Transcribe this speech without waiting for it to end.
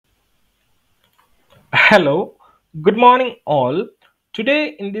Hello, good morning all.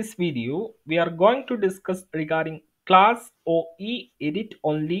 Today in this video we are going to discuss regarding class OE edit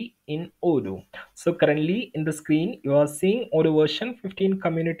only in Odoo. So currently in the screen you are seeing Odoo version 15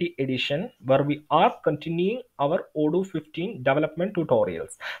 community edition where we are continuing our Odoo 15 development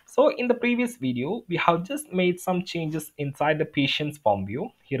tutorials. So in the previous video we have just made some changes inside the patient's form view.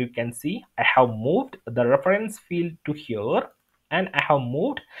 Here you can see I have moved the reference field to here and I have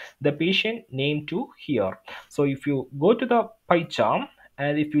moved the patient name to here. So if you go to the pie chart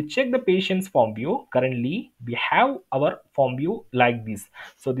and if you check the patient's form view, currently we have our form view like this.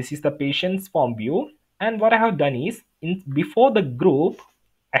 So this is the patient's form view, and what I have done is in before the group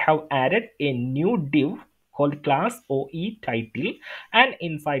I have added a new div called class OE title, and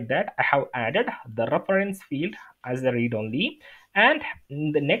inside that I have added the reference field as a read only, and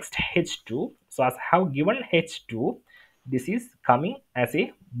in the next h2, so as I have given h2, this is coming as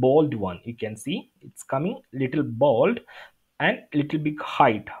a bold one. You can see it's coming little bold and little big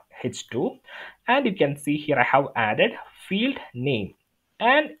height h2, and you can see here I have added field name,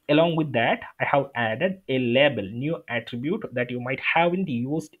 and along with that I have added a label, new attribute that you might haven't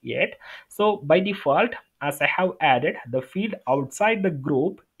used yet. So by default, as I have added the field outside the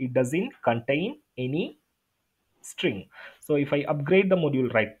group, it doesn't contain any string. So if I upgrade the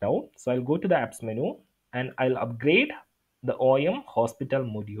module right now, so I'll go to the apps menu and I'll upgrade the OM hospital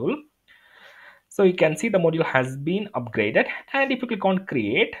module. So you can see the module has been upgraded, and if you click on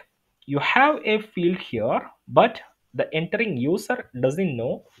create, you have a field here, but the entering user doesn't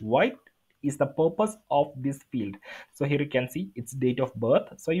know what is the purpose of this field. So here you can see its date of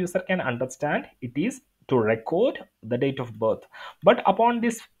birth, so user can understand it is to record the date of birth. But upon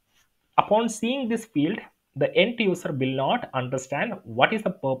seeing this field, the end user will not understand what is the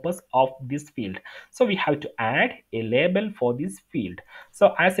purpose of this field. So we have to add a label for this field.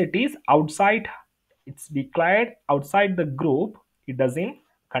 So as it is outside, it's declared outside the group, it doesn't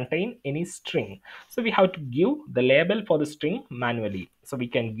contain any string. So we have to give the label for the string manually. So we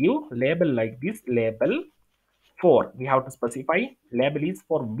can give label like this, label for, we have to specify label is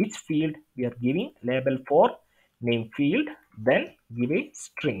for which field we are giving, label for name field, then give a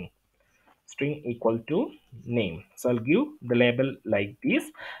string equal to name. So I'll give the label like this,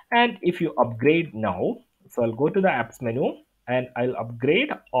 and if you upgrade now, so I'll go to the apps menu and I'll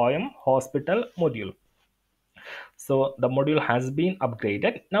upgrade OM hospital module. So the module has been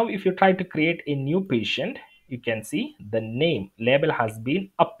upgraded. Now if you try to create a new patient, you can see the name label has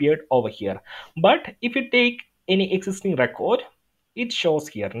been appeared over here. But if you take any existing record, it shows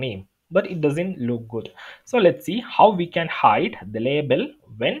here name, but it doesn't look good. So let's see how we can hide the label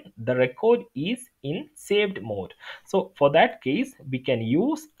when the record is in saved mode. So for that case, we can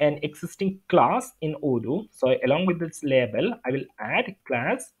use an existing class in Odoo. So along with this label, I will add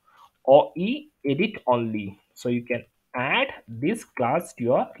class OE edit only. So you can add this class to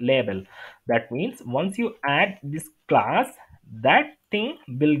your label. That means once you add this class, that thing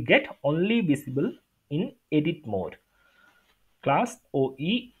will get only visible in edit mode. Class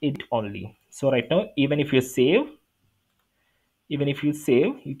OE edit only. So right now, even if you save,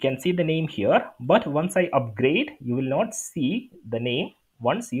 you can see the name here, but once I upgrade, you will not see the name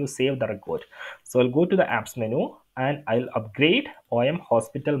once you save the record. So I'll go to the apps menu and I'll upgrade OM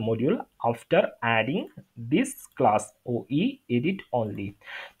hospital module after adding this class OE edit only.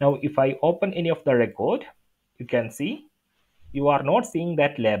 Now if I open any of the record, you can see you are not seeing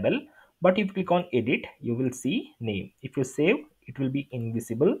that label, but if you click on edit, you will see name. If you save, it will be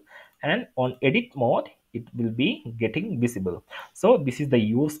invisible, and on edit mode it will be getting visible. So this is the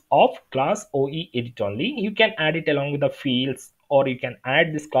use of class OE edit only. You can add it along with the fields, or you can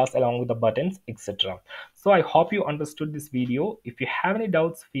add this class along with the buttons, etc. So I hope you understood this video. If you have any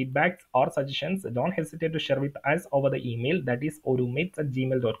doubts, feedbacks or suggestions, don't hesitate to share with us over the email, that is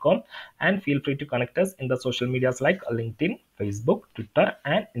odoomates@gmail.com, and feel free to connect us in the social medias like LinkedIn, Facebook, Twitter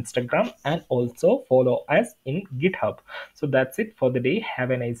and Instagram, and also follow us in GitHub. So that's it for the day.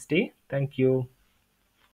 Have a nice day. Thank you.